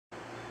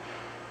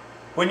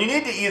When you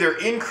need to either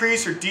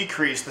increase or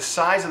decrease the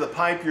size of the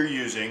pipe you're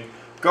using,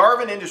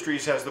 Garvin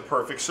Industries has the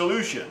perfect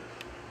solution.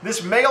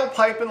 This male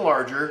pipe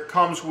enlarger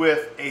comes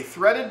with a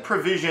threaded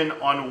provision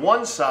on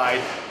one side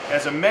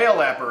as a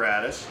male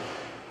apparatus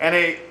and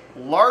a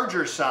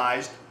larger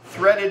sized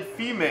threaded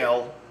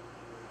female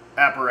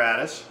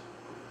apparatus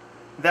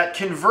that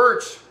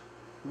converts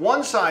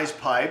one size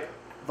pipe,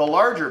 the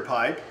larger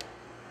pipe,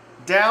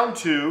 down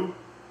to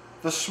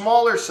the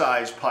smaller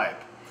size pipe.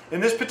 In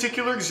this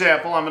particular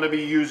example, I'm going to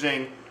be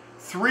using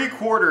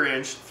 3/4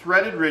 inch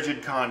threaded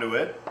rigid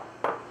conduit,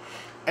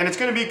 and it's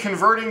going to be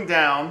converting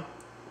down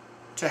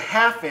to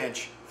 1/2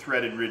 inch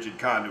threaded rigid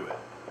conduit.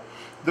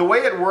 The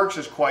way it works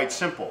is quite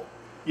simple.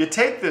 You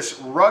take this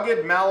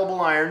rugged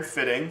malleable iron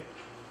fitting,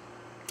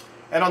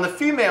 and on the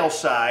female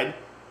side,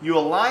 you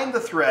align the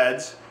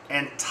threads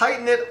and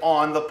tighten it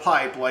on the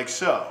pipe like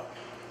so.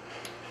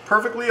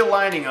 Perfectly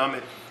aligning them,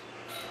 it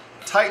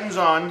tightens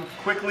on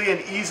quickly and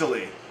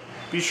easily.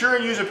 Be sure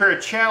and use a pair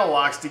of channel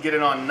locks to get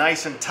it on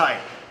nice and tight.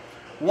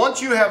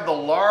 Once you have the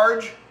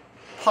large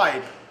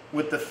pipe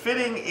with the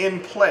fitting in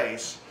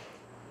place,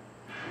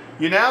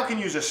 you now can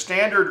use a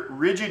standard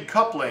rigid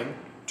coupling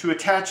to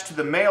attach to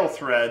the male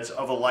threads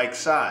of a like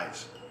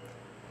size.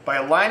 By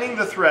aligning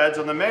the threads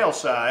on the male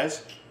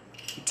size,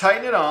 you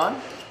tighten it on,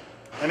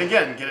 and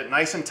again, get it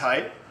nice and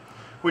tight,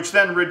 which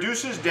then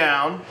reduces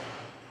down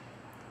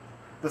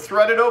the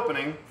threaded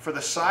opening for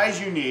the size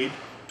you need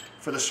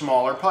for the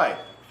smaller pipe.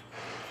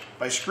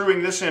 By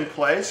screwing this in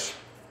place,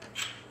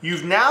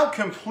 you've now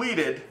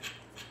completed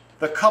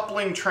the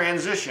coupling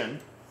transition,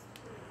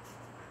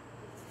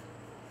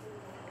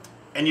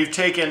 and you've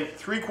taken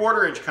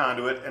 3/4 inch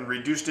conduit and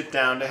reduced it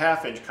down to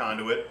 1/2 inch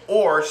conduit,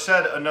 or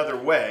said another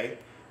way,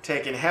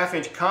 taken 1/2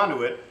 inch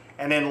conduit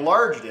and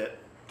enlarged it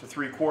to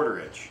 3/4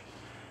 inch.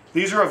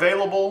 These are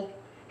available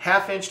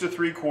 1/2 inch to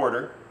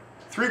 3/4,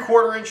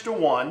 3/4 inch to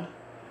 1,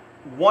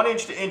 1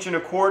 inch to 1.25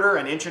 inches,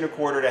 and 1.25 inches to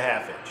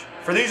 1/2 inch.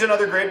 For these and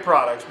other great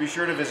products, be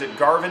sure to visit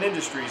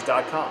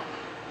garvinindustries.com.